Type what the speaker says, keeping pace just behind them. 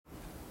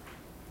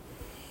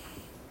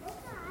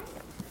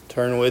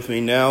Turn with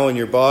me now in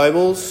your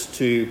Bibles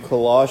to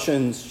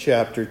Colossians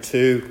chapter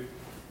 2.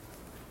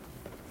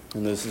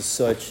 And this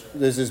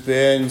has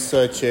been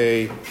such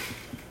a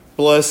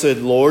blessed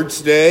Lord's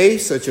Day,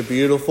 such a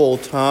beautiful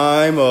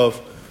time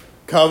of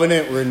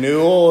covenant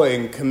renewal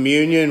and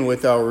communion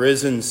with our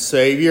risen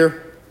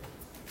Savior.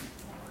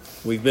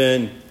 We've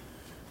been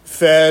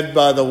fed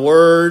by the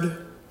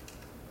Word.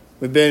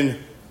 We've been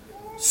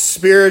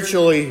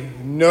spiritually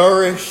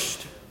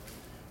nourished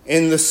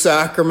in the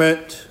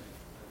sacrament.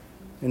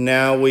 And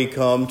now we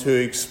come to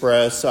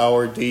express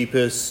our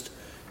deepest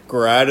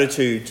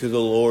gratitude to the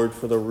Lord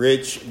for the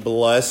rich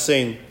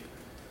blessing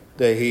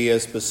that He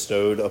has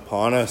bestowed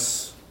upon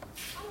us.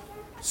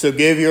 So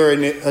give your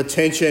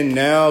attention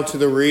now to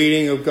the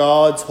reading of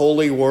God's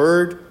holy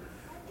word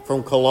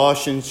from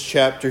Colossians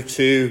chapter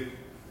 2,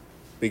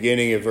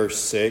 beginning at verse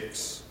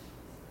 6.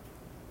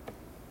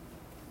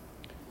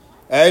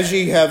 As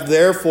ye have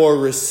therefore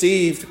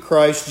received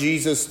Christ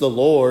Jesus the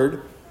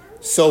Lord,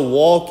 so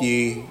walk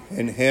ye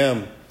in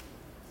Him,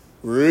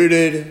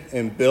 rooted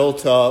and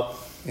built up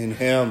in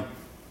Him,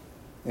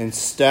 and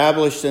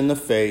established in the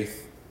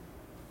faith,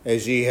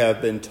 as ye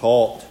have been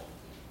taught,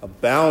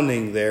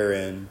 abounding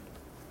therein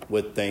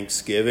with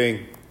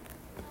thanksgiving.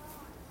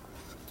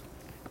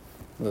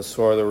 Thus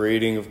far the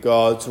reading of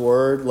God's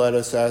word. Let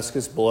us ask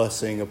His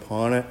blessing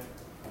upon it.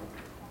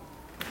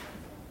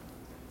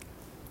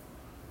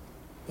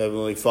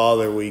 Heavenly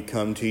Father, we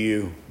come to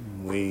You.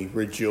 We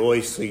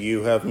rejoice that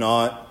You have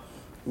not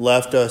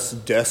left us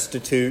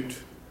destitute.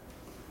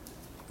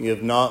 You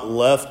have not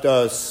left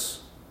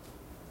us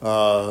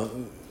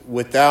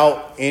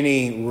without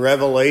any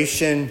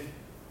revelation.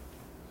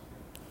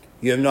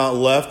 You have not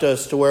left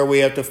us to where we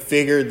have to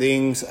figure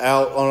things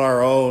out on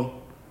our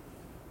own.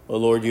 But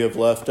Lord, You have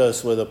left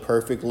us with a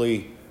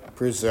perfectly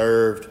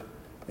preserved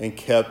and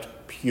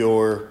kept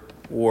pure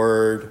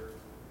word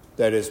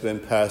that has been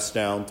passed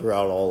down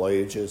throughout all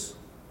ages.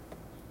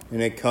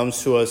 And it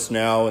comes to us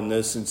now in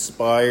this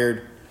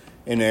inspired,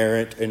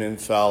 inerrant, and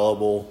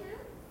infallible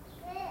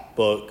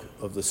book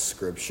of the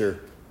Scripture.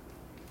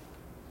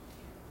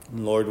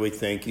 And Lord, we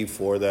thank You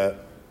for that.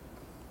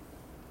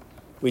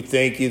 We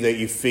thank You that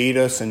You feed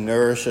us and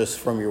nourish us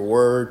from Your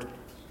word.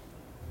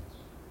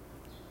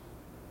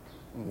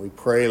 And we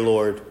pray,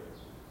 Lord,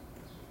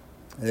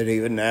 that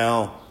even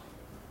now,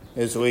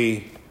 as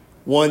we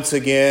once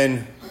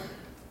again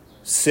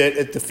sit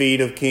at the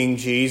feet of King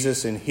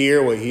Jesus and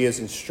hear what He has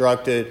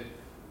instructed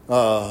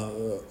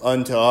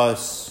unto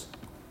us,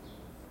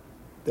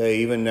 that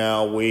even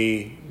now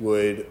we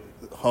would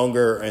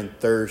hunger and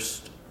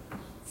thirst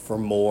for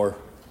more.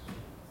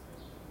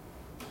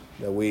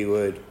 That we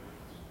would,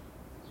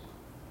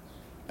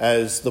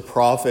 as the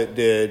prophet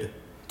did,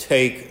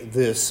 take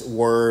this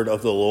word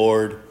of the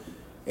Lord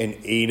and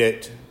eat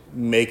it,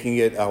 making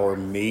it our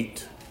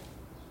meat.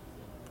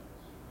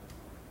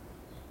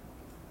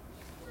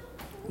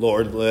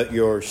 Lord, let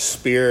Your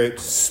Spirit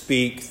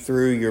speak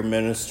through Your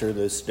minister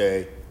this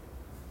day.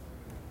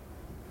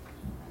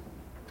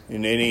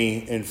 In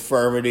any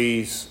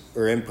infirmities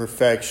or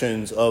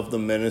imperfections of the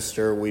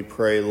minister, we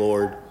pray,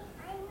 Lord,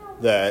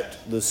 that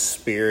the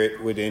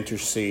Spirit would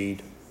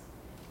intercede.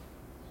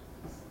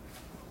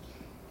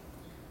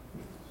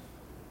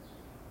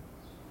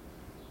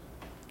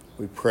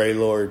 We pray,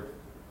 Lord,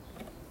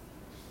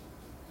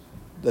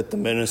 that the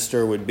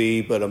minister would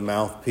be but a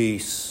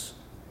mouthpiece,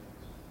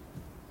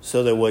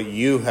 so that what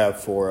You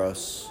have for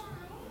us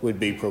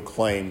would be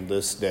proclaimed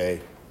this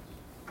day.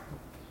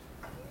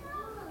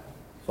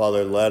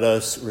 Father, let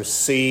us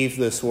receive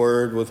this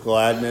word with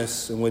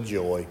gladness and with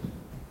joy.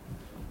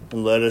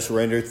 And let us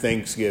render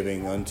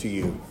thanksgiving unto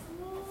You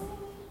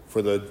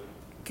for the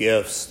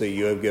gifts that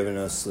You have given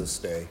us this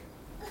day.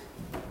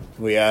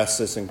 We ask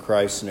this in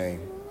Christ's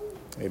name.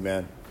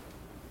 Amen.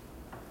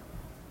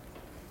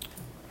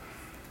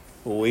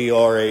 We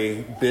are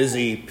a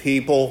busy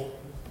people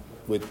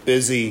with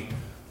busy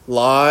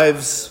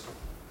lives.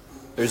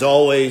 There's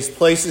always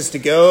places to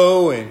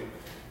go and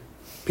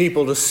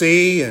people to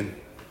see and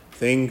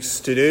things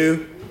to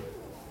do.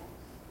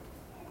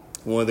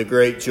 One of the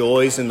great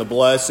joys and the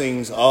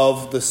blessings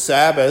of the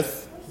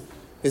Sabbath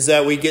is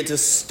that we get to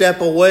step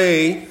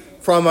away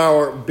from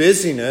our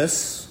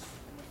busyness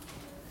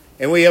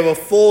and we have a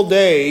full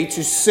day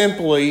to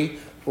simply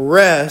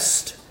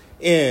rest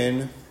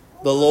in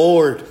the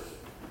Lord.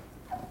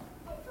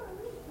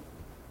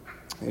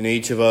 And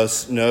each of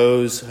us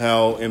knows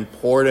how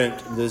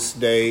important this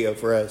day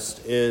of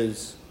rest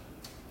is.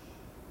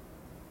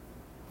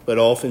 But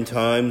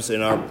oftentimes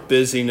in our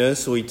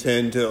busyness, we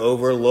tend to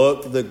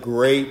overlook the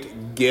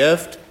great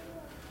gift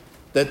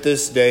that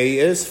this day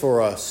is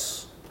for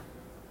us.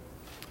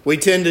 We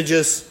tend to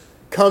just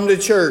come to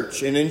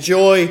church and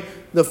enjoy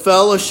the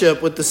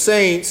fellowship with the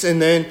saints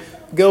and then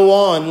go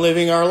on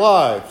living our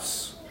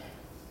lives.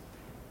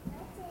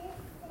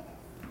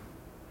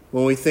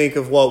 When we think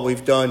of what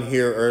we've done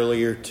here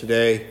earlier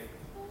today,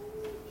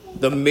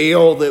 the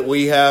meal that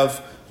we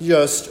have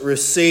just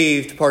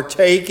received,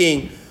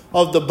 partaking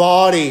of the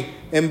body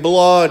and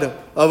blood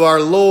of our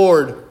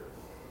Lord,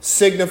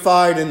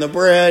 signified in the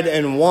bread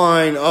and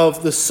wine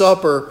of the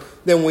supper,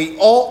 then we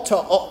ought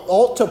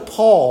to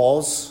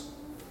pause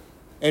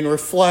and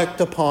reflect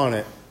upon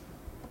it.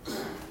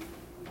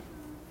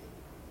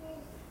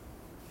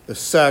 The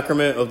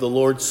sacrament of the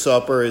Lord's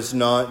Supper is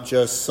not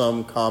just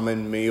some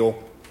common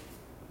meal.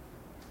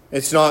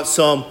 It's not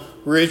some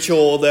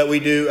ritual that we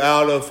do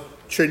out of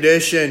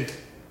tradition.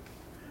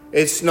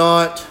 It's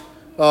not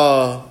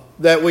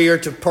that we are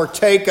to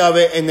partake of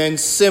it and then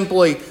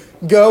simply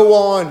go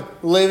on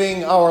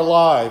living our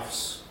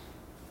lives.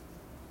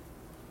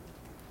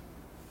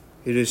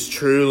 It is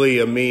truly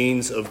a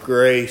means of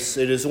grace.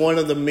 It is one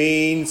of the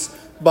means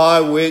by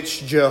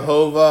which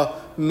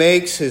Jehovah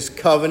makes his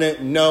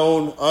covenant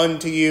known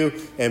unto you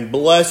and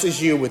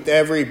blesses you with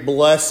every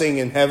blessing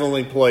in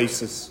heavenly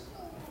places.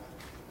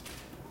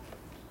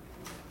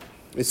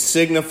 It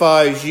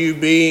signifies you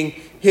being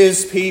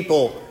his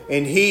people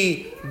and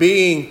he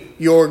being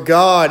your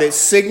God. It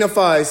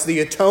signifies the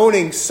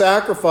atoning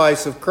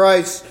sacrifice of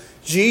Christ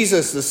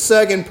Jesus, the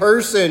second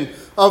person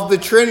of the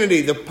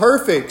Trinity, the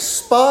perfect,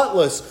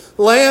 spotless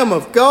Lamb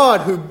of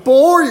God who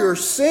bore your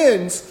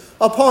sins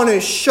upon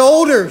his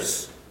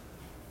shoulders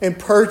and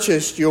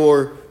purchased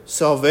your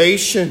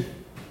salvation.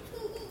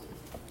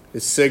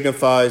 It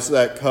signifies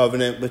that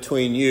covenant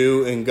between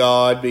you and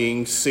God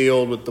being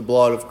sealed with the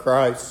blood of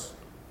Christ.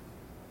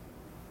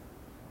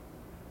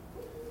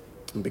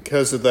 And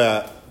because of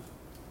that,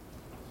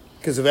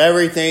 because of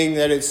everything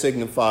that it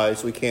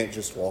signifies, we can't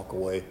just walk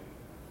away.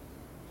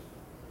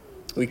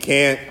 We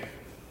can't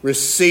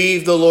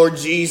receive the Lord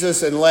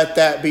Jesus and let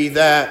that be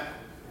that.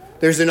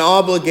 There's an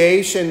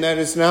obligation that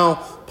is now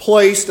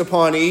placed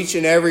upon each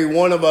and every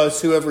one of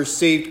us who have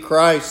received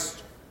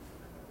Christ.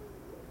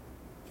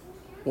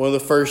 One of the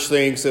first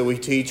things that we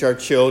teach our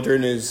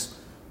children is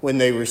when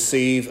they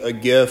receive a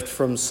gift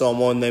from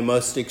someone, they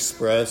must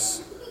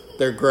express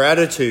their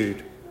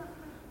gratitude.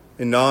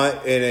 And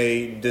not in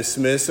a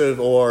dismissive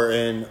or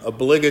an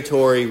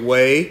obligatory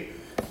way.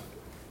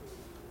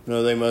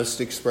 No, they must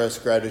express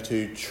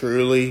gratitude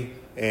truly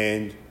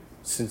and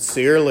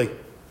sincerely.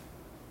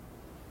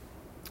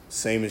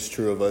 Same is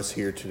true of us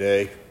here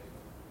today.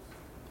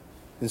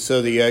 And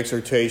so the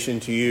exhortation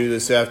to you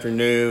this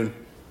afternoon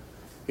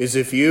is,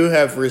 if you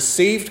have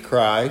received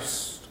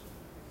Christ,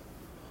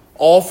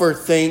 offer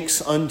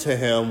thanks unto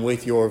him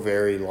with your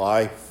very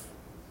life.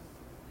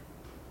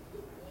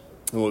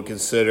 And we'll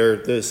consider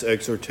this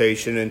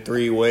exhortation in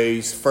three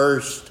ways.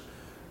 First,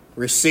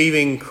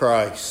 receiving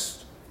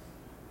Christ.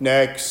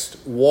 Next,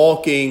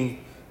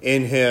 walking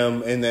in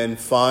him. And then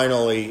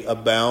finally,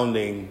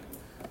 abounding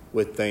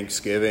with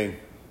thanksgiving.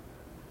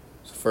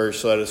 So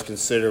first, let us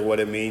consider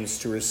what it means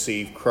to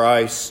receive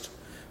Christ.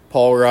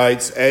 Paul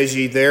writes, As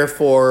ye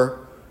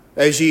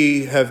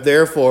have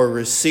therefore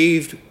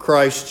received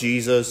Christ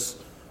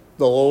Jesus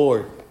the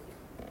Lord.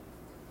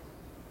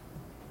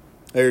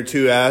 There are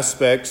two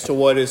aspects to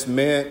what is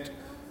meant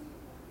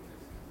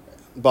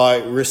by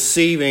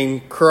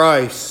receiving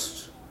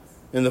Christ.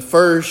 And the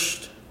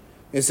first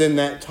is in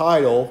that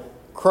title,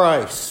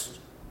 Christ.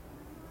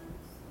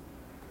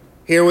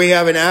 Here we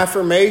have an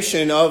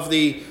affirmation of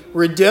the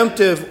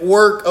redemptive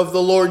work of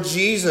the Lord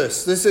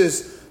Jesus. This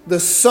is the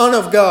Son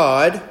of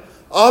God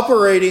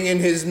operating in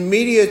his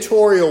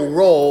mediatorial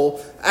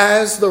role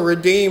as the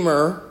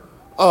Redeemer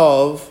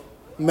of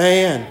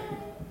man.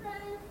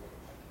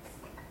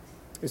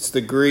 It's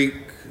the Greek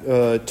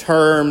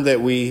term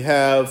that we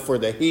have for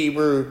the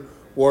Hebrew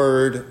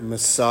word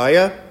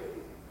Messiah,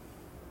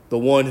 the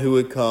one who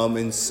would come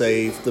and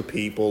save the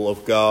people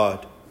of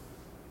God.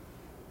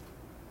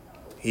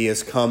 He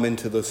has come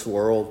into this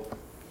world.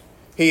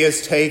 He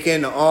has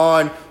taken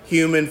on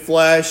human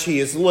flesh. He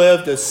has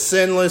lived a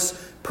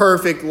sinless,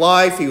 perfect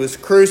life. He was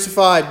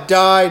crucified,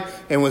 died,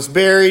 and was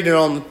buried. And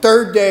on the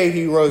third day,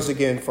 he rose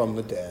again from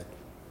the dead.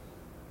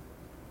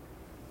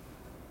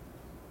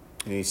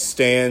 And he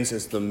stands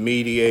as the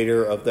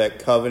mediator of that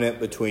covenant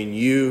between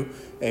you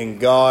and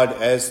God,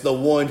 as the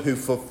one who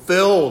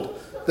fulfilled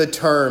the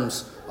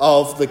terms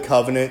of the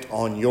covenant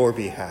on your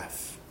behalf.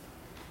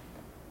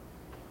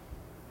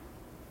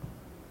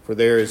 For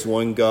there is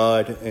one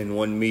God and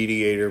one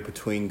mediator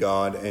between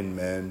God and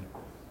men,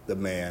 the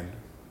man,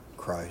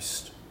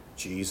 Christ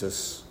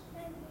Jesus.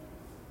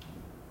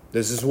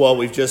 This is what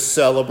we've just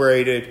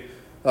celebrated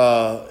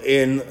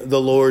in the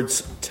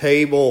Lord's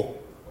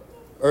table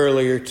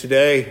earlier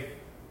today.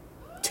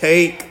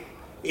 Take,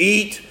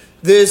 eat,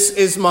 this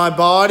is my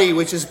body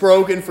which is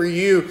broken for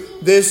you.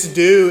 This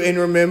do in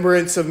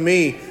remembrance of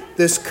me.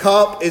 This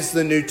cup is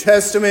the New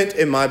Testament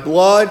in my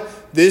blood.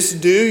 This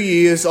do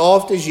ye as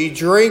oft as ye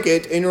drink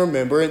it in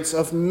remembrance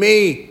of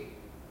me.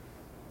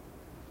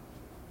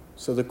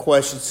 So the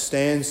question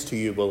stands to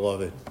you,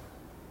 beloved.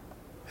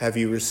 Have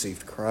you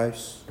received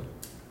Christ?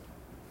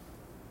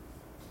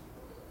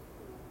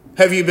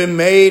 Have you been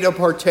made a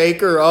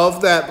partaker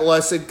of that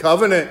blessed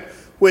covenant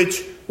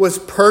which was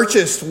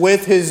purchased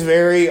with his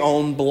very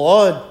own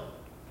blood?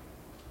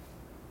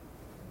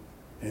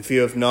 If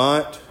you have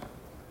not,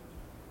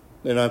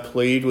 then I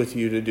plead with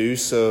you to do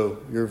so.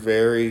 Your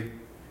very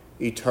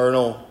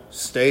eternal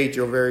state,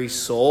 your very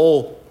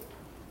soul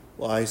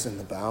lies in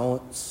the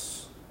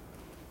balance.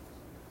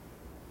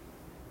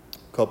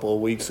 A couple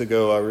of weeks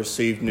ago, I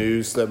received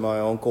news that my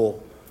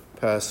uncle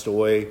passed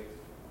away.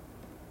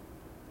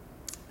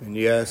 And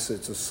yes,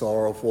 it's a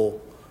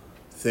sorrowful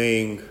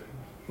thing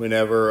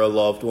whenever a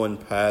loved one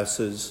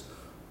passes.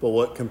 But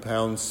what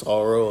compounds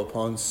sorrow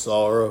upon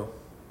sorrow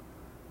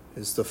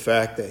is the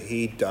fact that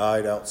he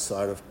died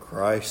outside of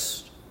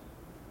Christ.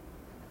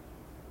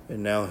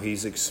 And now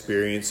he's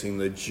experiencing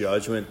the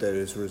judgment that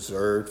is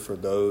reserved for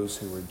those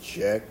who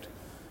reject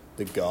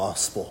the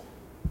gospel.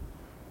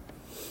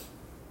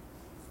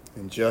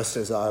 And just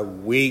as I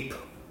weep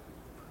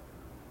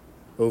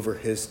over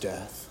his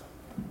death,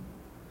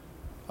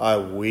 I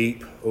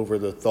weep over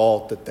the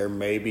thought that there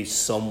may be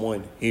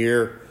someone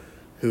here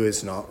who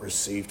has not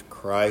received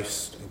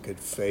Christ and could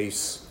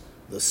face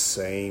the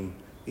same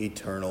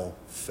eternal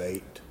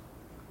fate.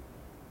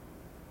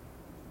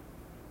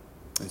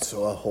 And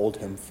so I hold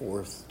him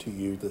forth to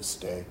you this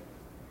day.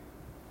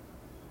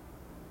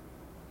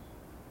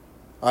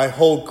 I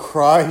hold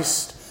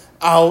Christ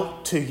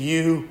out to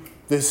you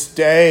this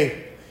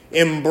day.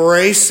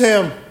 Embrace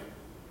him.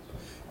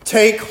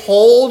 Take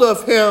hold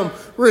of him.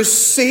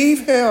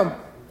 Receive him.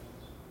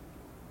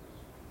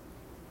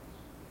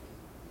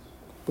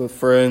 But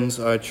friends,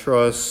 I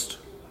trust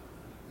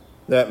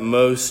that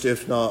most,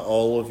 if not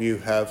all of you,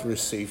 have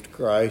received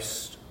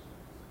Christ.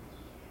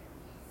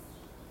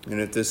 And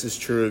if this is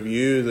true of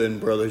you, then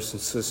brothers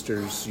and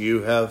sisters,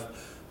 you have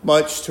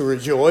much to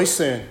rejoice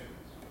in.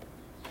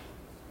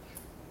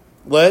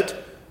 Let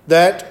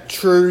that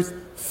truth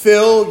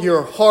fill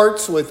your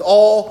hearts with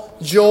all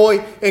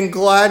joy and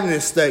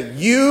gladness that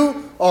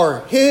you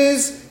are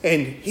his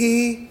and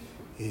he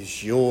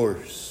is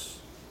yours.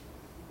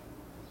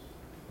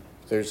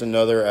 There's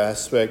another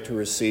aspect to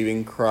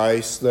receiving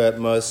Christ that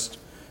must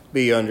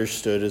be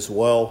understood as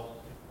well.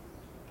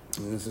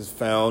 And this is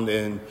found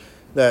in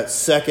that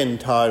second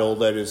title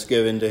that is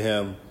given to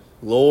him,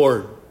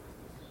 Lord.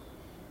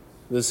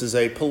 This is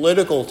a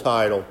political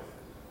title,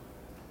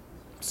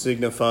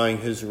 signifying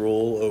his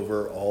rule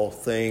over all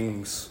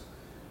things.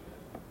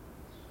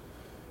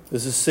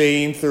 This is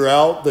seen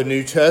throughout the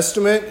New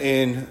Testament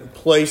in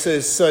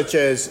places such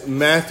as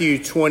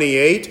Matthew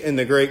 28 in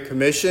the Great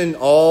Commission.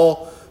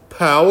 All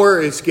power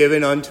is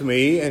given unto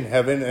me in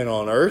heaven and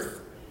on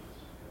earth.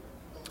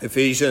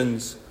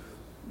 Ephesians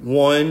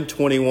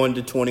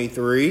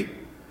 1:21-23.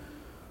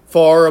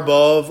 Far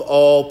above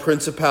all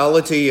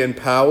principality and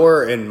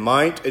power and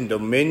might and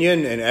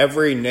dominion and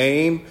every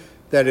name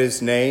that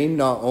is named,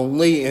 not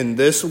only in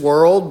this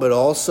world, but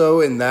also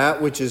in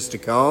that which is to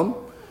come,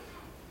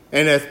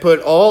 and hath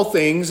put all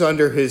things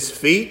under his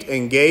feet,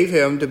 and gave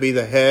him to be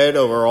the head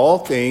over all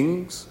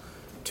things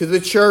to the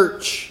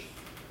church,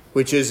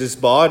 which is his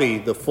body,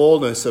 the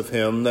fullness of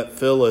him that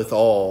filleth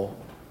all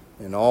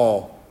in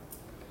all.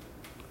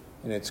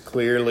 And it's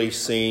clearly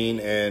seen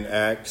in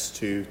Acts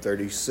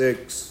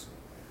 2:36.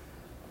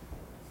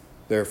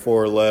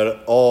 Therefore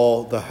let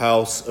all the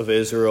house of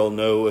Israel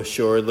know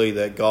assuredly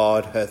that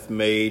God hath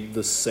made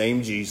the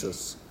same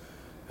Jesus,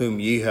 whom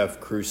ye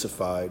have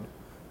crucified,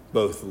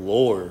 both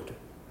Lord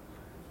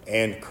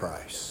and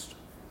Christ.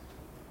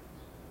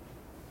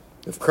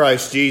 If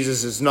Christ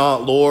Jesus is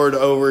not Lord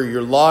over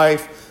your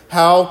life,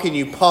 how can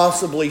you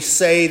possibly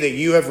say that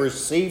you have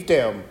received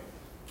him?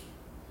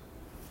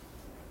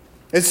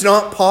 It's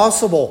not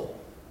possible.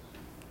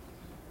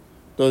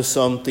 Though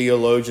some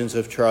theologians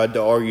have tried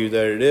to argue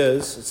that it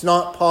is, it's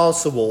not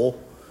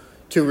possible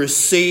to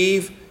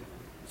receive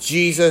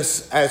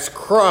Jesus as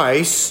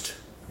Christ,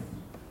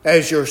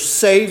 as your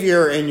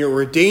Savior and your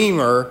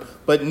Redeemer,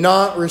 but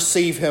not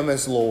receive him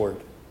as Lord.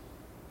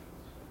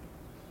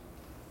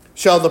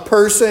 Shall the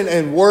person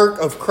and work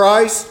of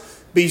Christ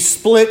be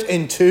split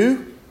in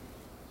two?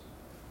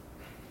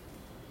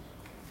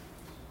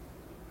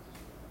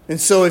 And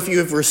so if you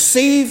have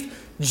received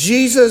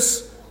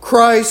Jesus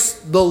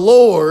Christ the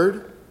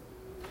Lord,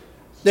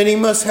 then he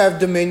must have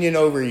dominion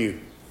over you.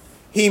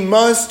 He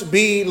must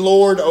be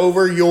Lord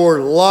over your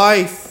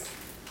life.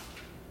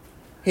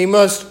 He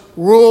must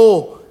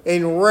rule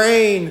and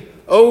reign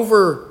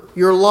over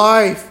your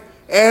life.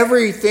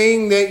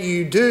 Everything that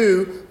you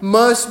do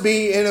must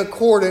be in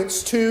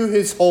accordance to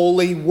his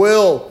holy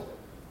will.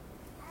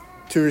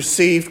 To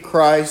receive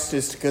Christ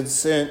is to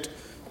consent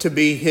to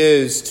be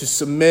his, to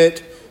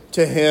submit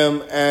to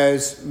him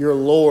as your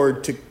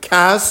Lord, to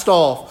cast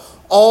off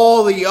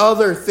all the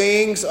other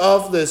things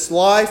of this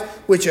life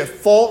which have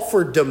fought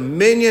for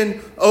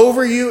dominion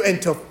over you,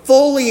 and to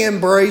fully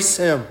embrace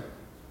him.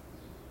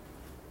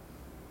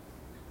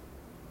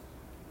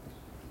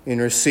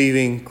 In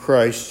receiving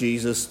Christ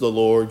Jesus the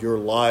Lord, your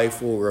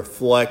life will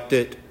reflect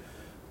it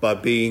by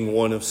being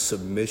one of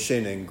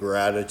submission and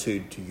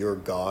gratitude to your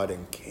God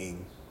and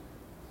King.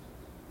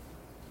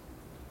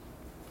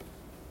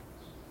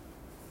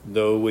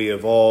 Though we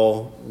have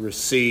all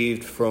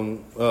received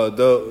from,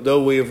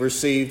 though we have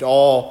received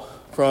all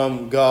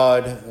from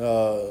God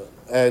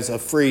as a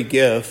free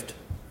gift,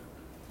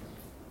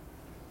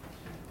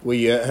 we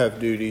yet have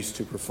duties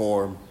to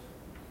perform.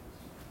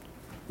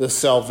 The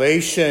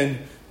salvation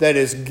that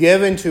is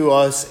given to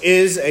us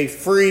is a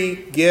free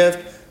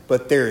gift,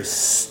 but there is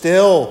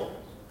still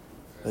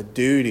a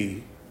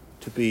duty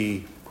to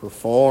be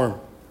performed.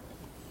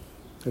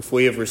 If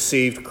we have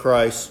received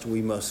Christ,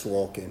 we must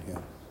walk in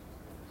him.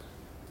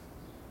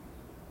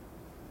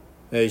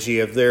 As ye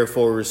have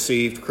therefore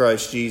received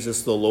Christ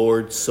Jesus the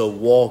Lord, so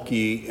walk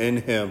ye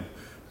in him,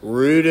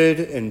 rooted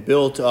and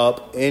built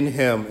up in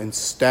him,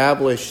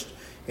 established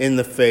in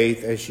the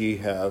faith as ye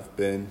have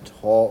been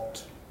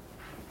taught.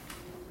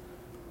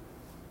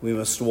 We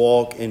must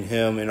walk in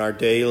him in our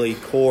daily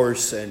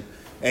course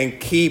and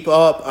keep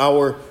up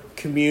our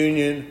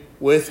communion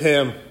with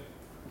him.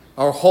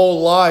 Our whole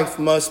life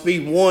must be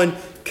one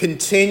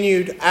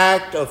continued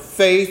act of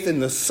faith in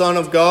the Son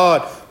of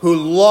God who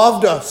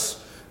loved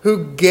us,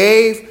 who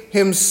gave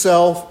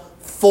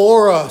himself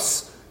for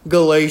us.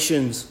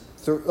 Galatians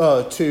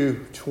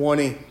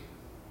 2:20.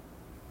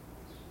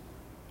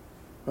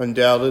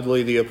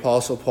 Undoubtedly, the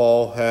Apostle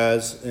Paul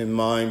has in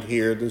mind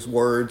here the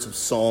words of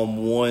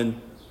Psalm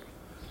 1.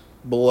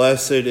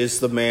 Blessed is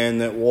the man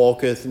that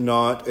walketh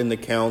not in the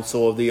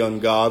counsel of the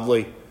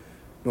ungodly,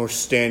 nor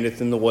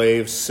standeth in the way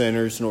of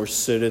sinners, nor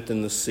sitteth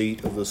in the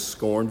seat of the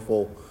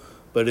scornful.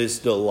 But his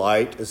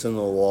delight is in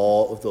the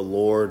law of the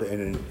Lord, and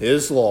in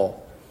his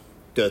law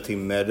doth he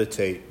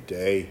meditate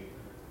day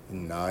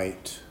and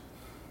night.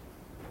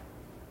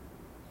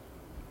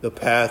 The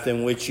path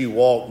in which you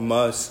walk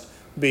must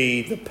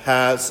be the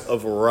paths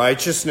of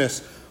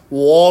righteousness,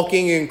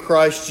 walking in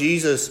Christ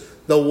Jesus,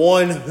 the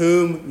one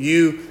whom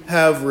you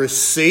have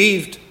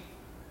received,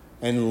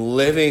 and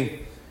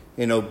living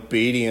in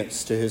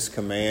obedience to his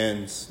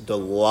commands,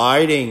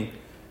 delighting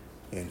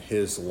in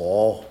his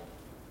law.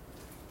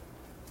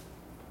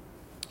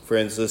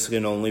 Friends, this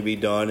can only be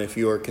done if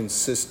you are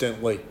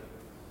consistently,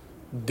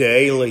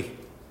 daily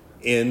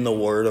in the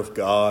Word of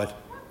God.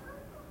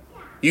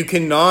 You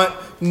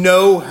cannot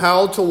know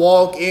how to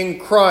walk in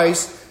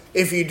Christ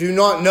if you do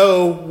not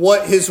know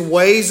what his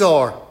ways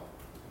are.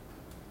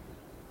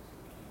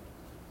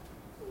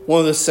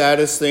 One of the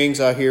saddest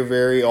things I hear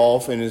very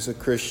often is a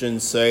Christian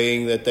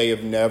saying that they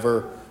have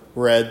never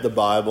read the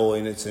Bible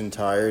in its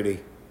entirety.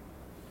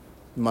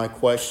 My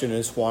question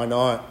is, why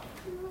not?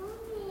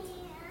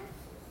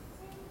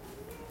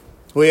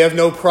 We have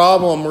no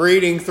problem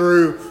reading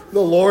through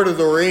The Lord of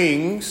the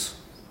Rings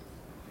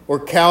or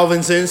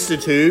Calvin's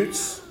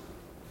Institutes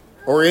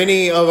or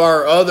any of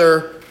our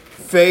other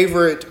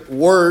favorite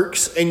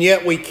works, and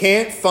yet we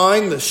can't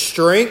find the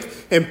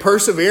strength and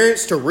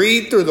perseverance to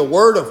read through the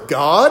Word of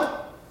God?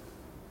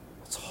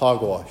 It's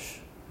hogwash.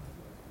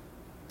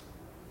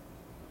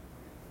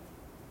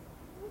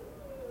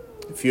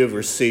 If you have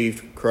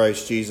received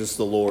Christ Jesus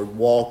the Lord,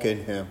 walk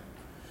in him.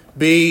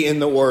 Be in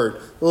the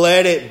Word.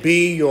 Let it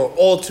be your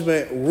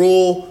ultimate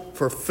rule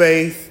for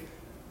faith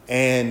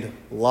and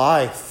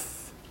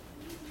life.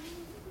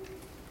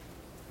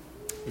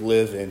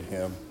 Live in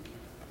him.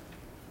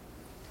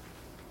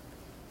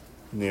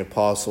 And the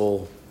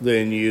apostle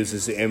then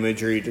uses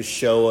imagery to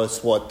show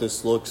us what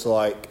this looks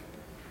like.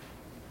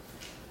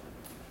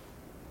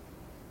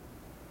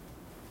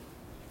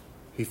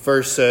 He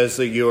first says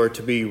that you are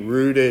to be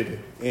rooted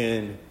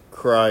in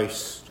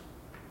Christ.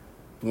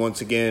 Once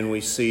again, we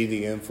see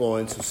the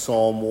influence of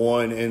Psalm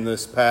 1 in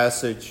this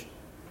passage.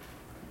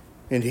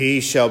 And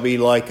he shall be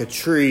like a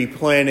tree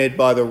planted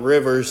by the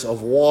rivers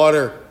of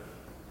water,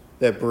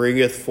 that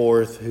bringeth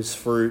forth his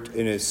fruit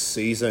in his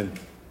season.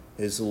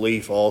 His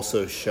leaf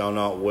also shall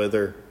not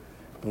wither,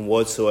 and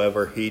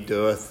whatsoever he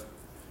doeth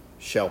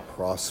shall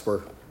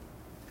prosper.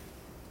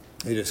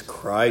 It is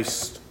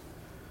Christ,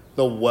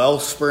 the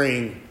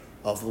wellspring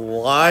of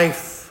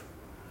life,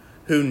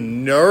 who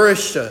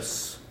nourished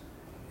us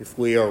if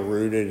we are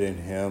rooted in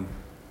him.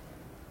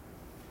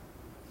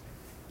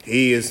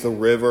 He is the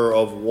river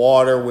of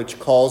water which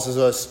causes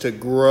us to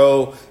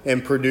grow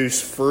and produce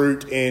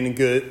fruit in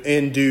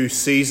due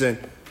season.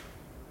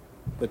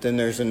 But then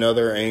there's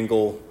another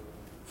angle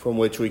from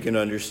which we can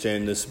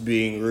understand this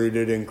being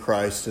rooted in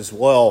Christ as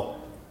well.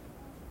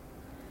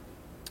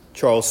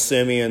 Charles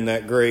Simeon,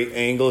 that great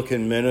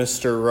Anglican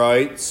minister,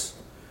 writes,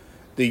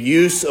 the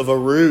use of a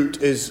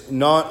root is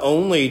not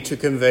only to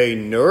convey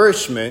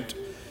nourishment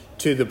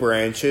to the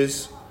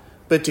branches,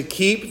 but to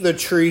keep the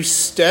tree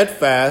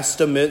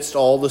steadfast amidst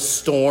all the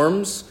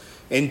storms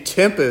and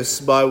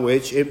tempests by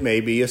which it may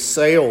be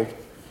assailed.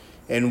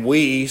 And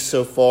we,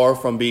 so far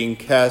from being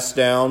cast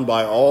down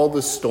by all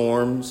the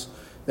storms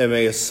that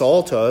may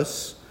assault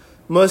us,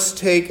 must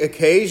take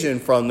occasion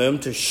from them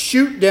to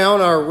shoot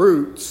down our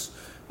roots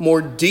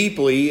more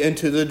deeply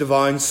into the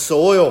divine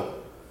soil,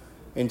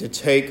 and to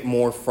take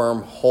more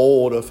firm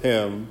hold of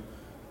him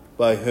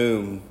by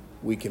whom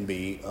we can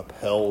be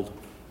upheld.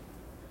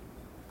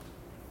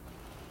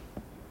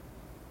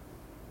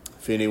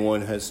 If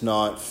anyone has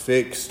not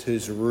fixed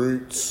his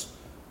roots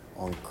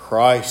on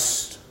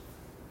Christ,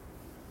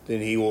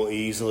 then he will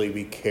easily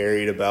be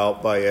carried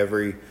about by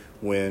every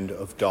wind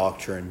of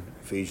doctrine.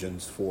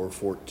 Ephesians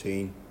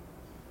 4:14.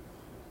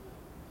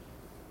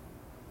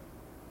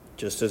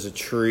 Just as a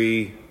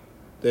tree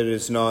that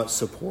is not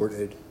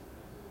supported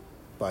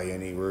by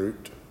any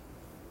root.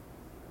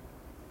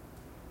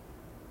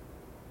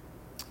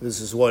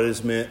 This is what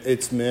is meant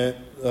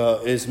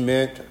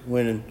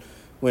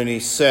when he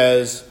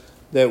says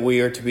that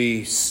we are to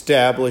be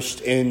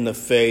established in the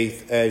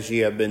faith as ye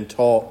have been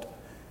taught.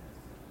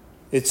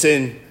 It's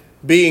in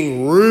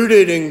being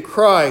rooted in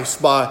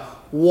Christ, by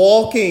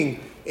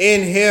walking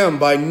in him,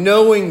 by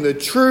knowing the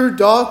true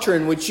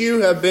doctrine which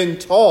you have been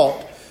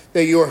taught,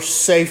 that you are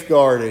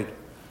safeguarded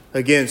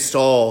against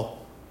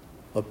all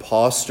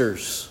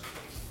impostors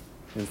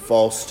and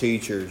false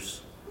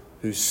teachers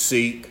who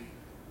seek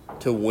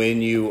to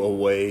win you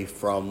away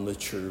from the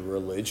true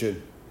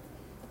religion.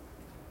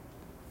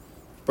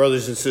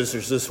 Brothers and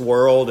sisters, this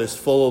world is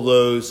full of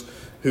those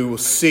who will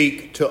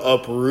seek to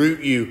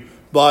uproot you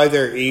by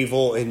their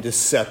evil and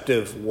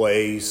deceptive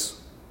ways.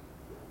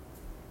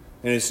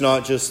 And it's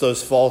not just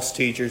those false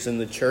teachers in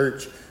the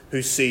church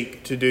who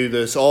seek to do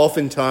this.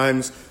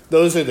 Oftentimes,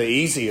 those are the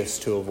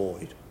easiest to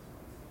avoid.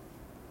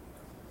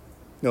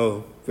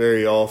 No,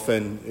 very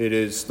often it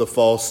is the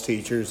false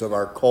teachers of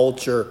our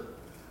culture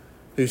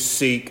who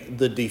seek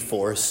the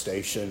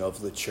deforestation of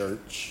the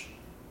church,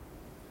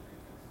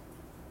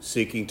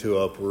 seeking to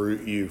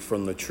uproot you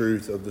from the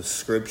truth of the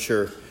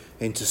Scripture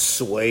and to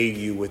sway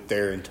you with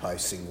their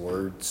enticing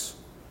words.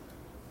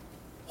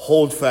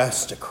 Hold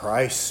fast to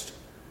Christ,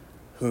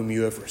 whom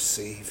you have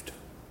received.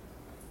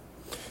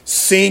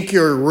 Sink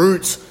your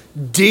roots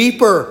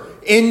deeper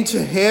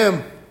into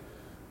him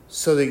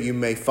so that you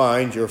may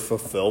find your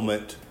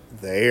fulfillment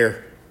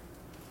there.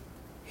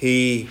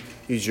 He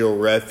is your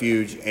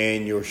refuge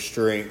and your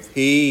strength.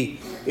 He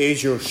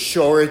is your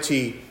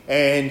surety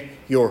and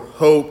your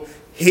hope.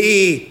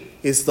 He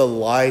is the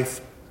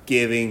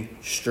life-giving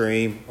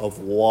stream of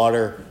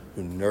water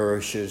who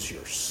nourishes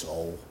your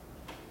soul.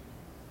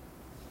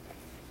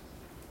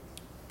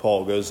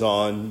 Paul goes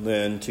on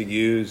then to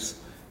use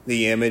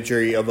the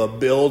imagery of a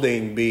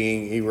building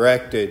being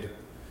erected.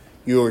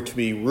 You are to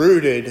be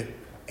rooted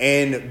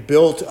and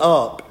built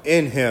up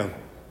in him.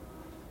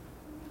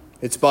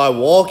 It's by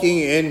walking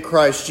in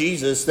Christ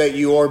Jesus that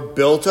you are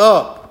built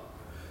up,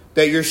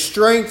 that you're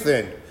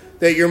strengthened,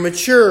 that you're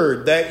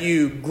matured, that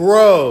you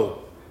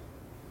grow.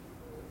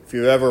 If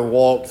you ever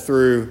walked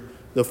through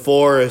the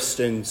forest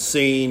and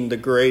seen the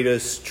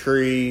greatest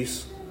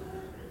trees,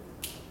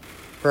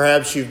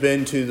 perhaps you've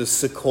been to the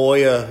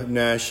Sequoia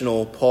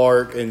National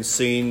Park and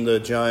seen the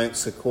giant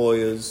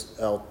sequoias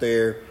out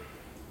there.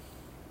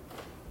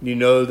 You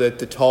know that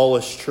the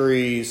tallest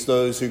trees,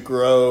 those who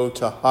grow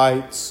to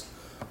heights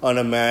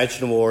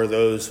unimaginable, are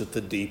those with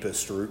the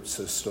deepest root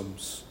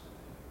systems.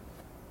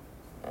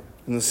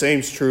 And the same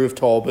is true of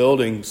tall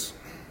buildings.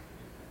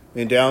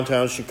 In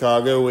downtown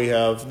Chicago, we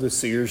have the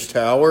Sears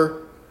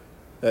Tower.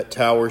 That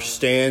tower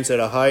stands at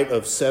a height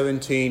of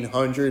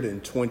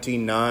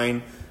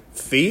 1,729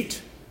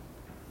 feet.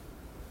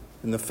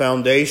 And the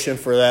foundation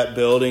for that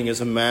building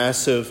is a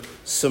massive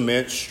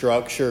cement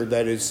structure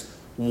that is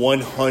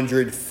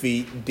 100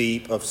 feet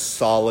deep of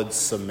solid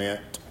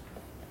cement.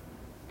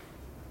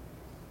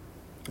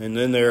 And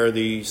then there are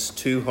these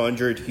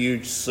 200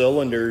 huge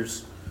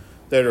cylinders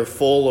that are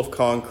full of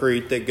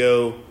concrete that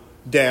go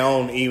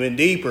down even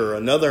deeper,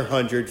 another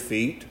 100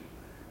 feet,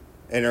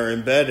 and are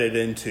embedded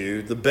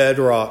into the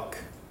bedrock.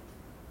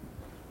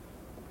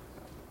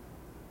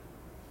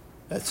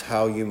 That's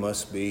how you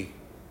must be.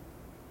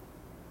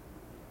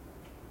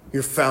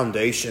 Your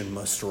foundation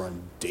must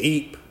run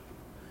deep,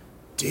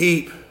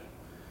 deep,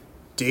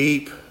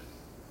 deep,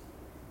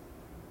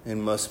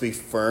 and must be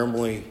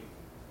firmly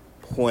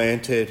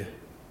planted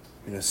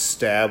and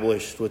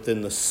established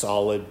within the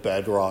solid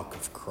bedrock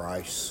of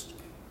Christ.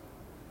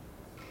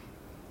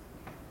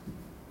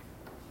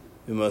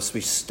 It must be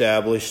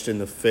established in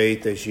the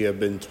faith as you have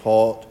been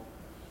taught.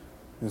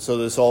 And so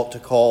this ought to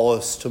call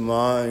us to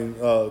mind,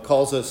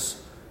 calls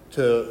us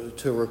to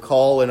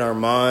recall in our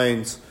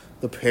minds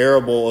the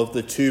parable of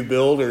the two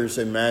builders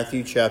in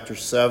Matthew chapter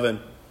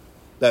 7.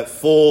 That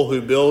fool who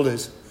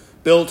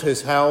built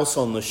his house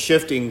on the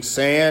shifting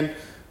sand,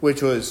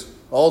 which was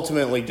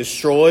ultimately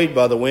destroyed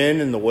by the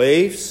wind and the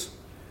waves.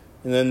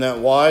 And then that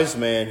wise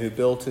man who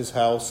built his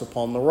house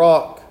upon the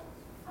rock.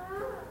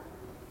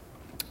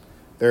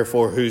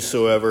 Therefore,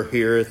 whosoever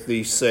heareth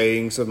these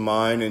sayings of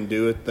mine and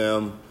doeth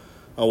them,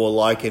 I will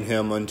liken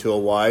him unto a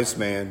wise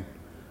man,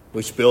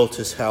 which built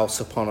his house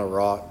upon a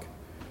rock.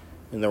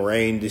 And the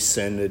rain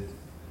descended,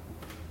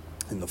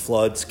 and the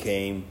floods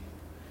came,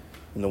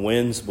 and the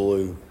winds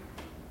blew,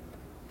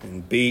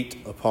 and beat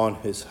upon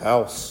his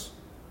house,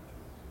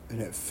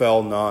 and it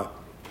fell not,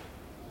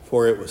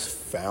 for it was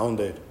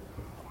founded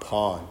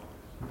upon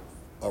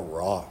a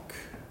rock.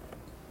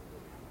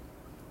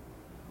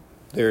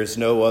 There is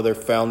no other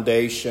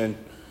foundation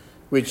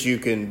which you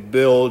can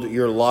build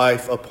your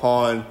life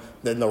upon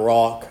than the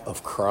rock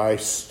of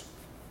Christ.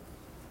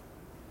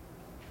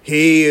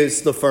 He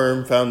is the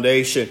firm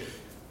foundation.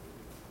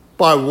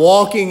 By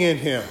walking in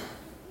him,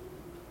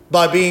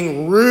 by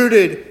being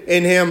rooted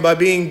in him, by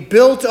being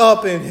built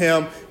up in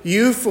him,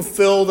 you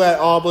fulfill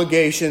that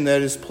obligation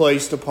that is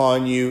placed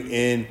upon you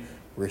in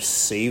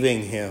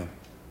receiving him.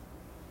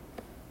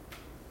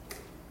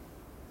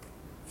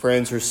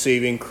 Friends,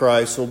 receiving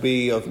Christ will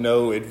be of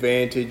no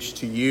advantage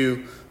to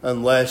you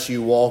unless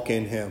you walk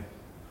in Him,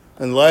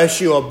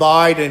 unless you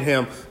abide in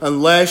Him,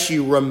 unless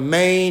you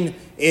remain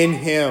in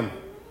Him.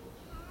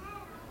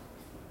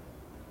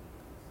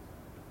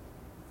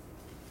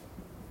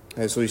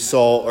 As we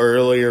saw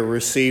earlier,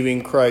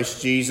 receiving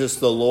Christ Jesus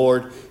the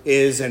Lord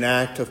is an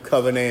act of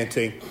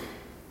covenanting.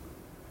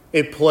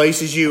 It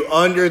places you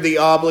under the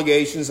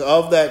obligations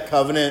of that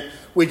covenant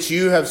which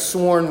you have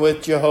sworn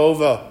with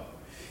Jehovah.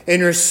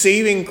 In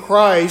receiving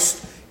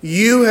Christ,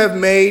 you have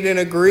made an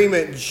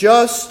agreement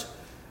just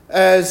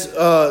as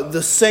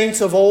the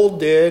saints of old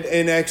did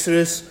in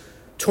Exodus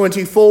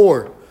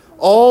 24.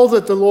 All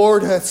that the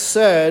Lord hath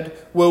said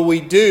will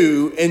we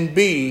do, and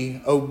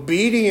be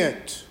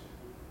obedient.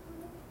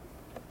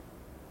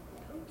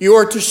 You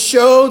are to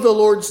show the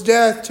Lord's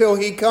death till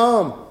He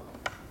come.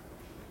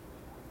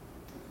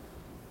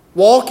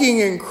 Walking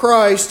in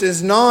Christ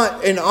is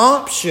not an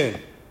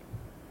option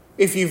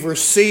if you've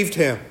received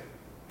Him.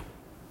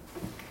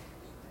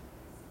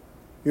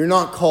 You're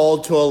not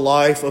called to a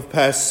life of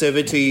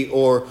passivity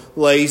or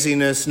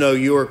laziness. No,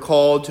 you are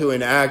called to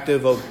an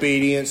active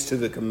obedience to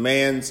the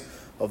commands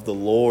of the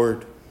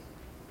Lord.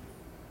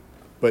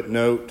 But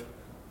note,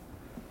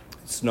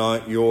 it's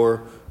not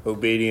your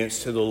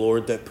obedience to the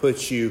Lord that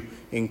puts you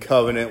in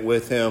covenant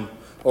with Him,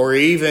 or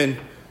even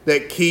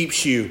that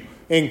keeps you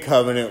in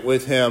covenant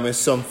with Him, as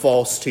some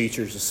false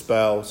teachers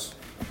espouse.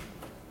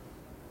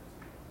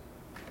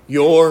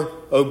 Your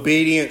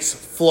obedience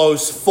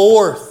flows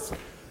forth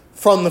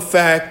from the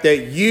fact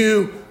that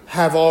you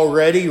have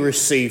already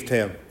received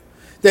Him,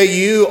 that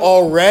you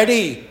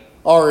already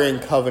are in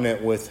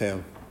covenant with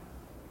Him.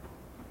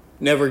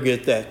 Never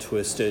get that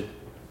twisted,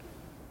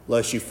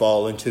 lest you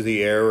fall into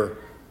the error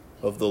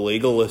of the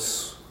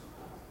legalists.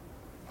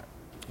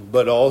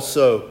 But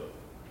also,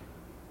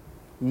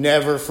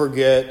 never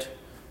forget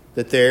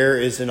that there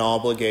is an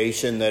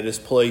obligation that is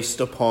placed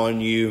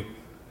upon you,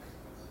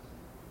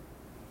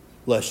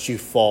 lest you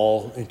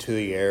fall into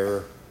the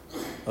error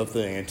of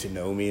the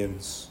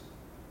antinomians.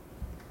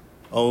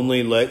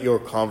 Only let your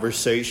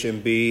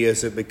conversation be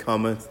as it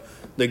becometh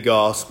the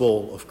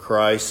gospel of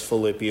Christ,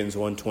 Philippians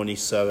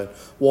 1:27.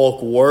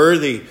 Walk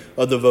worthy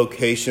of the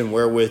vocation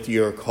wherewith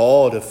you are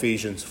called,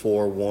 Ephesians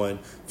 4:1.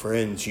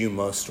 Friends, you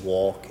must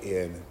walk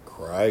in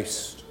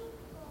Christ.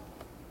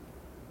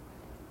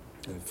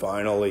 And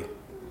finally,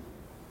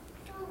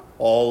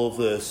 all of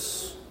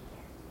this,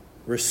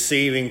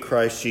 receiving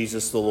Christ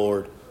Jesus the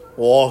Lord,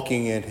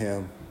 walking in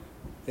Him,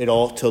 it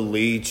ought to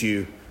lead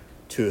you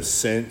to a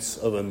sense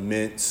of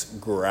immense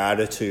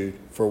gratitude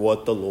for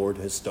what the Lord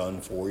has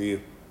done for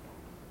you.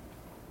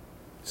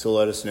 So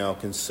let us now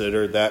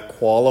consider that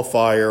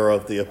qualifier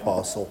of the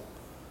apostle,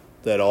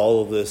 that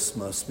all of this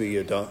must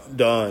be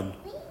done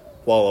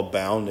while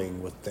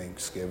abounding with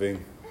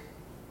thanksgiving.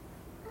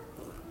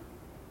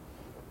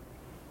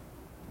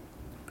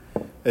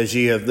 As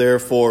ye have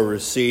therefore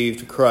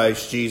received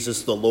Christ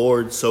Jesus the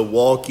Lord, so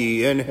walk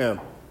ye in Him,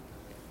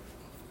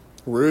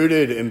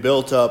 rooted and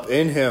built up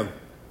in Him,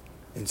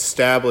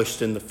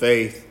 established in the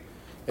faith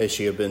as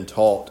ye have been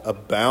taught,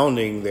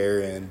 abounding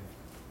therein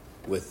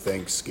with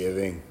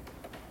thanksgiving.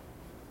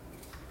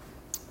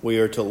 We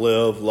are to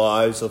live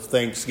lives of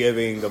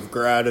thanksgiving, of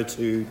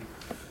gratitude.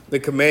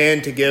 The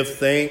command to give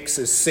thanks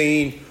is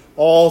seen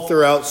all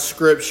throughout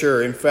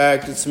Scripture. In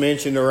fact, it's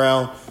mentioned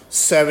around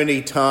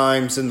 70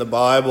 times in the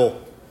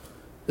Bible.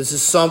 This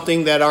is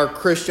something that our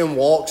Christian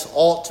walks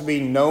ought to be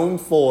known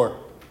for.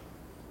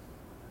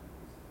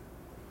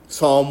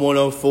 Psalm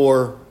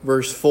 104,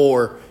 verse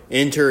 4,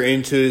 enter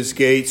into His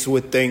gates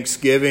with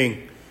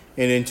thanksgiving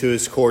and into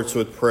His courts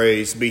with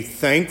praise. Be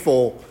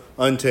thankful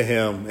unto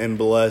Him and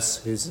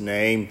bless His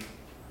name.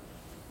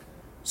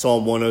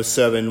 Psalm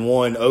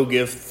 107:1, O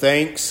give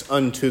thanks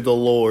unto the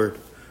Lord,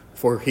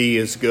 for He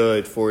is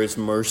good, for His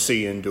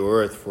mercy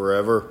endureth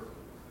forever.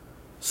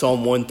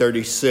 Psalm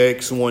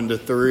 136,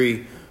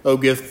 1-3, O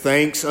give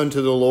thanks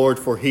unto the Lord,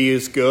 for He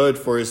is good,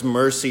 for His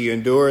mercy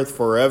endureth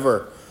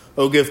forever.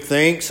 O give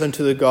thanks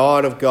unto the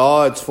God of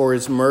gods, for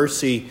His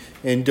mercy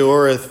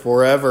endureth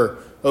forever.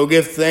 O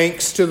give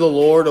thanks to the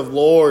Lord of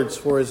lords,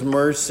 for His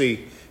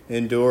mercy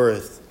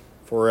endureth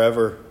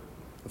forever.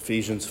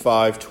 Ephesians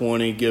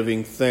 5:20,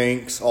 giving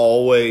thanks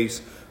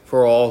always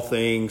for all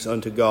things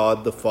unto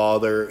God the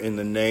Father in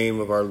the name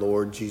of our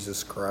Lord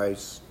Jesus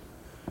Christ.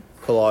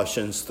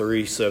 Colossians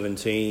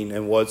 3:17,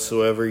 and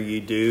whatsoever ye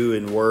do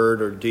in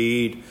word or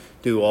deed,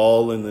 do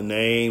all in the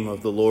name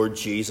of the Lord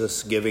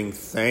Jesus, giving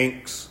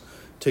thanks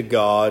to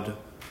God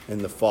and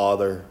the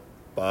Father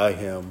by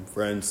Him.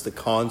 Friends, the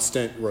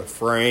constant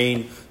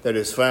refrain that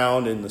is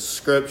found in the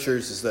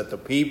Scriptures is that the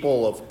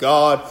people of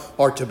God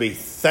are to be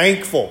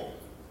thankful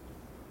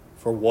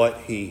for what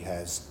He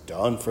has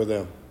done for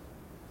them.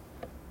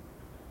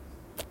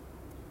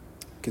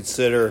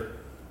 Consider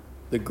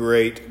the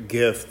great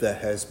gift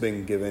that has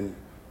been given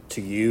to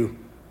you,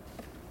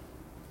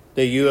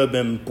 that you have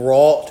been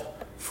brought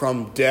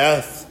from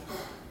death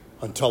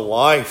unto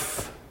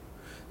life,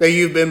 that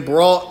you've been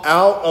brought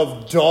out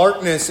of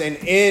darkness and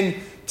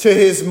into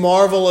His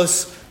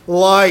marvelous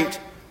light,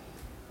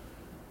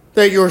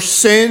 that your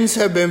sins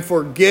have been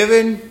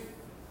forgiven,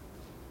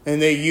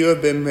 and that you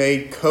have been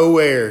made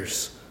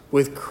co-heirs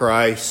with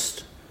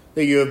Christ,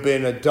 that you have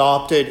been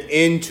adopted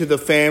into the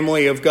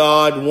family of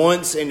God.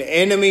 Once an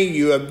enemy,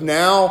 you have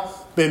now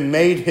been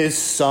made his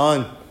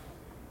son.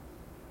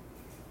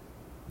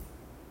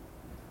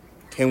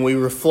 Can we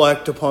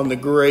reflect upon the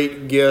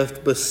great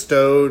gift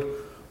bestowed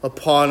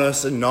upon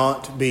us and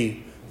not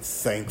be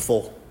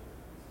thankful?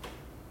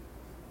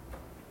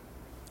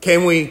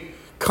 Can we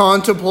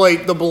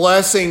contemplate the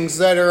blessings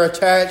that are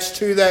attached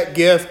to that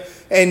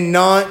gift and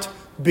not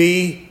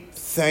be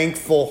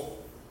thankful?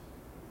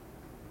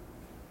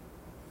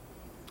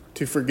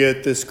 To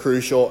forget this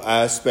crucial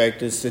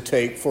aspect is to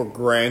take for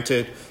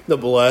granted the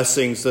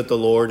blessings that the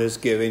Lord has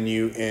given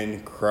you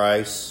in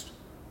Christ.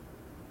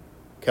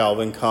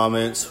 Calvin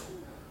comments,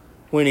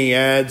 when he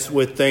adds,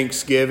 with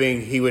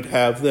thanksgiving, he would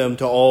have them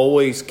to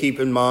always keep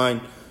in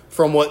mind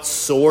from what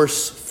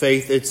source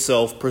faith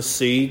itself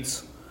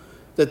proceeds,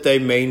 that they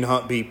may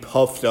not be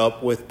puffed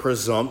up with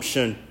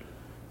presumption,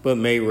 but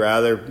may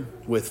rather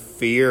with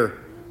fear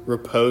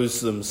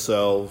repose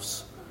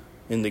themselves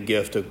in the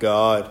gift of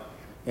God.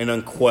 And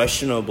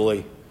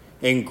unquestionably,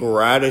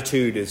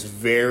 ingratitude is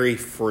very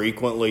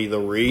frequently the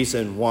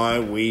reason why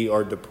we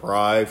are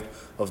deprived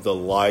of the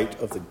light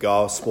of the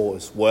gospel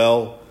as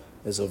well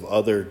as of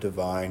other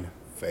divine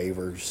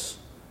favors.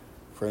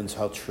 Friends,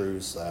 how true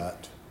is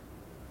that?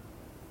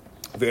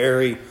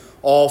 Very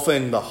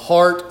often, the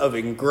heart of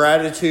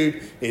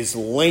ingratitude is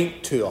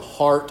linked to a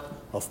heart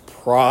of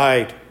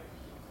pride,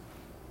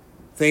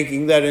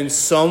 thinking that in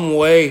some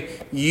way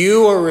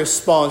you are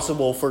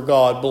responsible for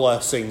God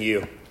blessing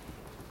you.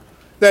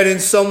 That in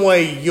some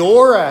way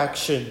your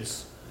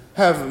actions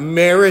have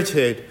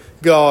merited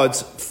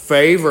God's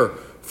favor.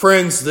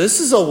 Friends, this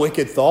is a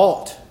wicked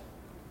thought.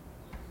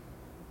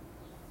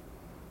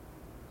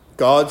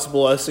 God's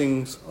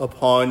blessings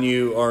upon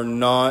you are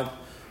not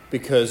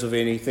because of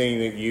anything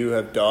that you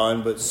have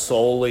done, but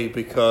solely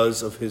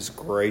because of his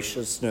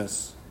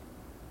graciousness.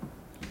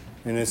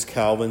 And as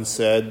Calvin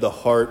said, the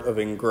heart of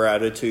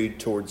ingratitude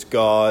towards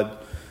God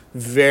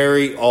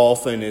very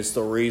often is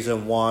the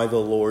reason why the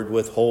Lord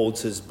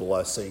withholds his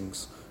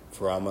blessings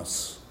from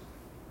us.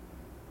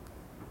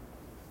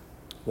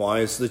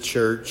 Why is the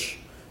church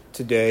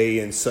today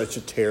in such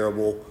a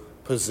terrible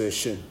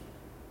position?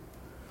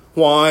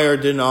 Why are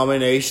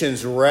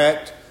denominations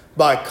wrecked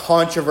by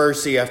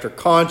controversy after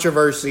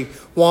controversy?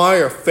 Why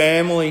are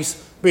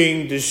families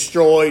being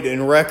destroyed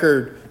in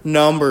record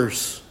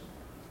numbers?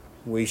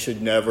 We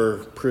should never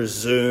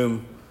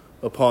presume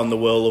upon the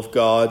will of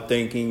God,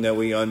 thinking that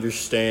we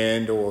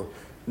understand or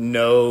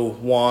know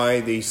why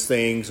these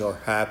things are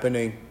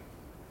happening.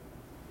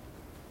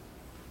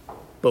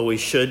 But we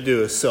should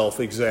do a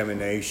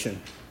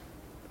self-examination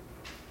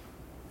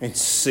and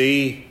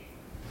see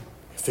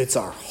if it's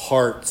our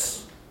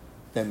hearts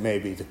that may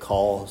be the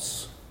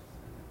cause.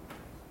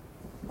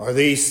 Are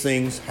these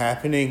things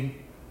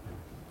happening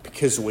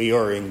because we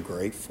are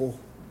ungrateful?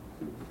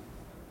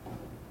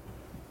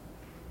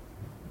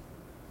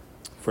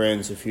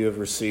 Friends, if you have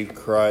received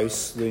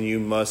Christ, then you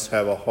must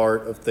have a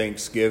heart of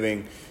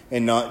thanksgiving,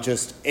 and not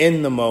just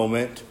in the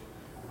moment,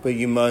 but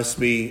you must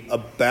be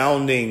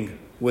abounding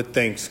with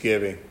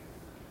thanksgiving.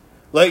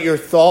 Let your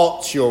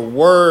thoughts, your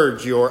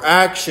words, your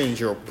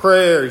actions, your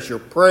prayers, your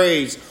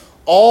praise,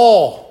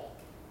 all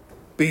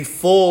be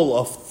full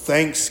of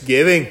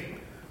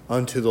thanksgiving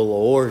unto the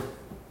Lord.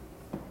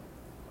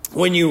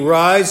 When you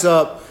rise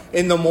up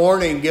in the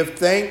morning, give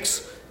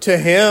thanks to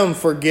him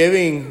for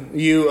giving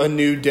you a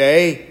new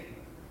day.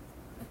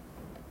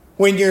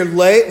 When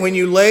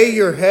you lay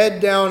your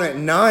head down at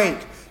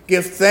night,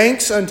 give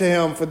thanks unto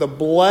him for the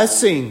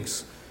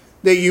blessings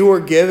that you were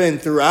given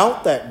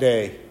throughout that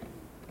day.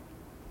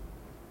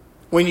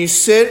 When you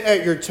sit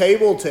at your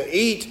table to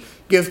eat,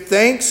 give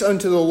thanks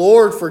unto the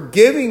Lord for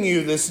giving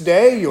you this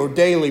day your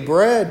daily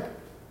bread.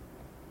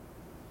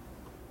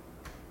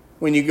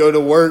 When you go to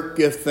work,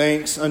 give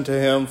thanks unto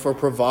him for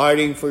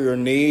providing for your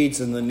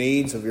needs and the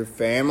needs of your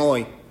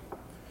family.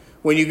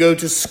 When you go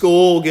to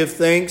school, give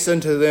thanks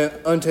unto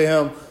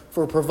him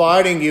for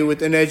providing you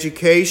with an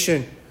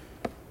education.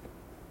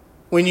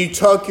 When you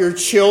tuck your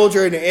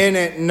children in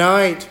at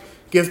night,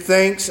 give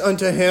thanks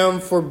unto him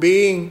for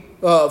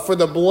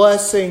the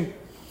blessing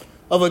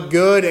of a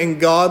good and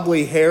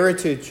godly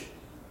heritage.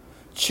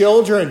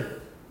 Children,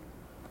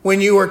 when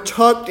you are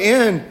tucked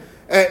in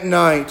at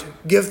night,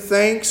 give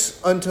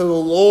thanks unto the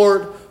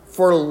Lord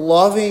for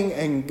loving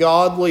and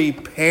godly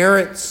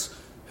parents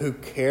who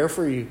care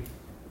for you.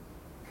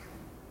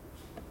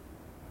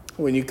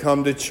 When you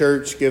come to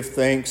church, give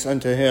thanks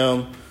unto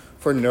him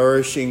for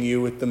nourishing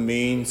you with the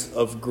means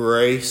of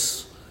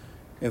grace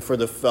and for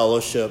the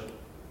fellowship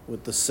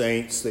with the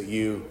saints that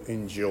you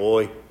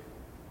enjoy.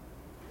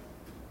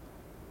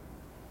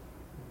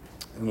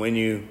 And when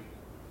you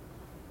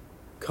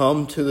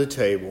come to the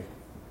table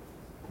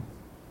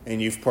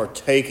and you've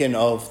partaken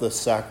of the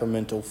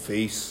sacramental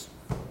feast,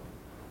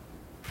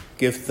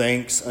 give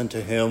thanks unto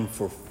him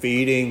for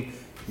feeding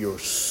your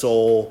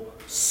soul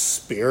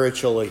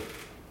spiritually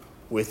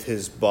with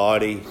his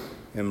body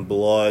and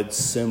blood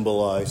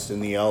symbolized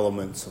in the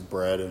elements of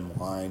bread and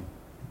wine.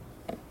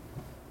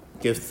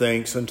 Give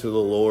thanks unto the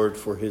Lord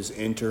for his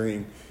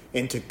entering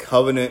into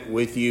covenant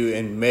with you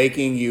and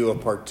making you a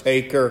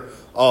partaker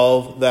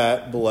of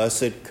that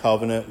blessed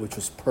covenant which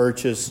was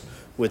purchased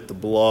with the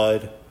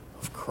blood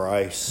of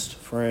Christ.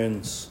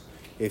 Friends,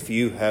 if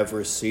you have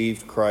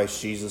received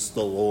Christ Jesus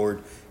the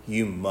Lord,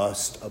 you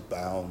must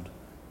abound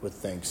with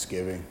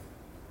thanksgiving.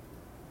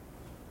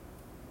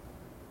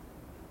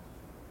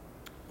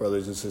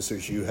 Brothers and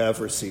sisters, you have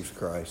received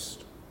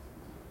Christ.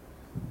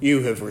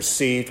 You have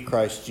received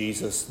Christ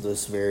Jesus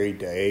this very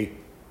day.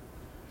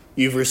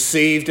 You've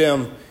received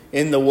him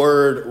in the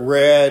word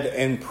read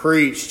and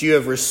preached. You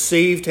have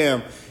received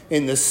him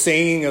in the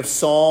singing of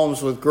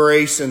psalms with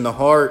grace in the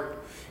heart.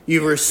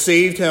 You've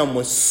received him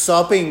with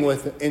supping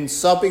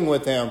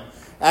with him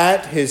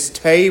at his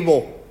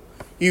table.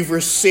 You've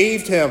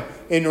received him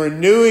in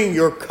renewing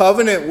your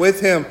covenant with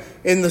him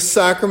in the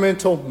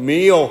sacramental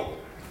meal.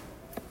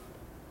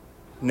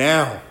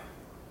 Now,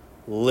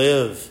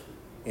 live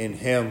in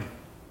him.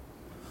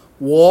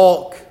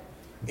 Walk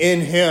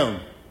in him.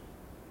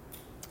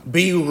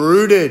 Be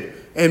rooted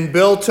and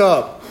built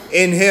up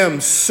in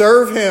him.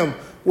 Serve him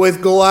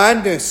with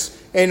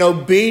gladness and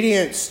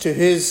obedience to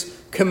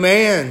his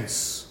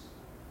commands.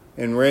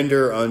 And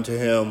render unto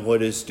him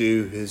what is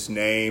due his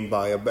name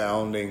by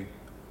abounding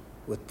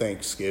with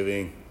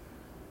thanksgiving.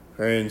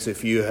 Friends,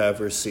 if you have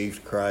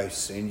received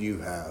Christ, and you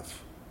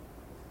have,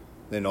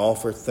 then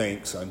offer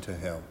thanks unto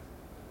him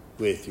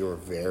with your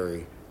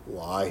very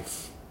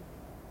life.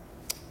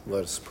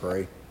 Let us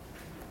pray.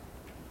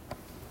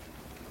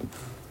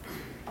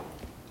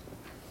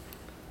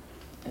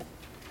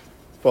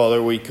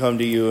 Father, we come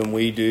to you and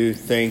we do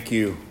thank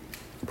you,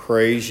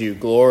 praise you,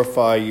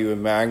 glorify you,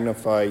 and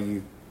magnify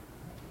you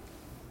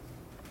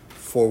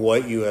for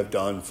what you have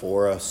done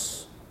for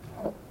us.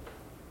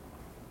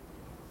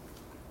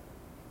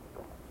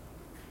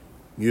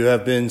 You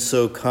have been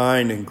so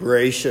kind and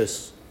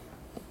gracious,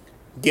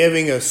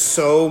 giving us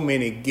so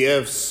many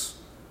gifts,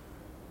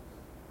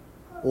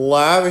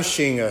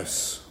 lavishing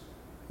us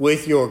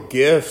with your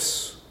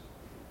gifts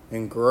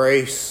and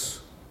grace.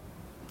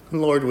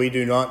 Lord, we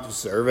do not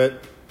deserve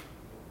it.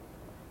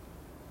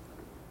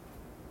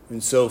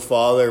 And so,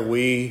 Father,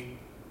 we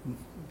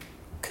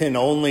can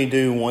only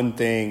do one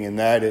thing, and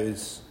that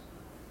is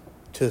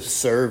to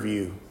serve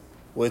you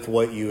with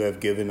what you have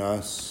given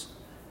us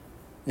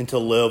and to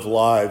live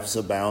lives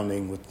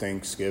abounding with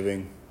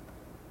thanksgiving.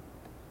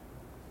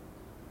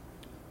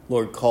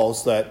 Lord,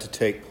 cause that to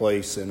take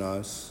place in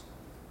us.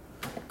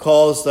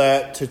 Cause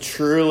that to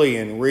truly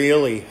and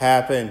really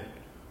happen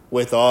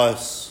with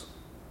us.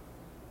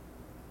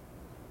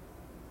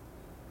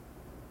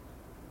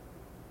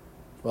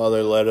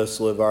 Father, let us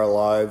live our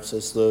lives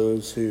as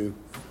those who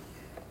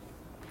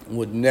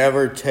would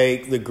never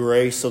take the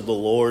grace of the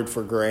Lord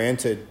for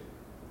granted,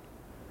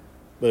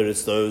 but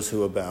as those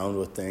who abound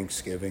with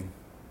thanksgiving.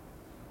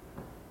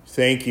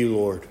 Thank you,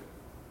 Lord,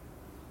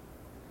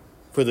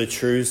 for the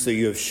truths that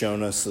you have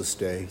shown us this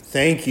day.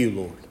 Thank you,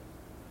 Lord,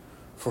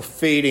 for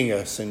feeding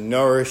us and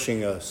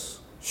nourishing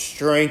us,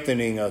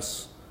 strengthening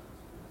us.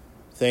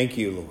 Thank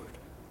you, Lord.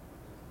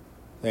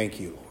 Thank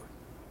you, Lord.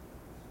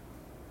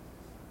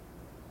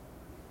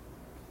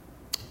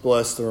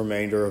 Bless the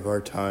remainder of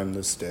our time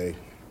this day.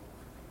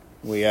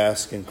 We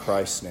ask in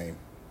Christ's name.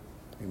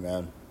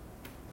 Amen.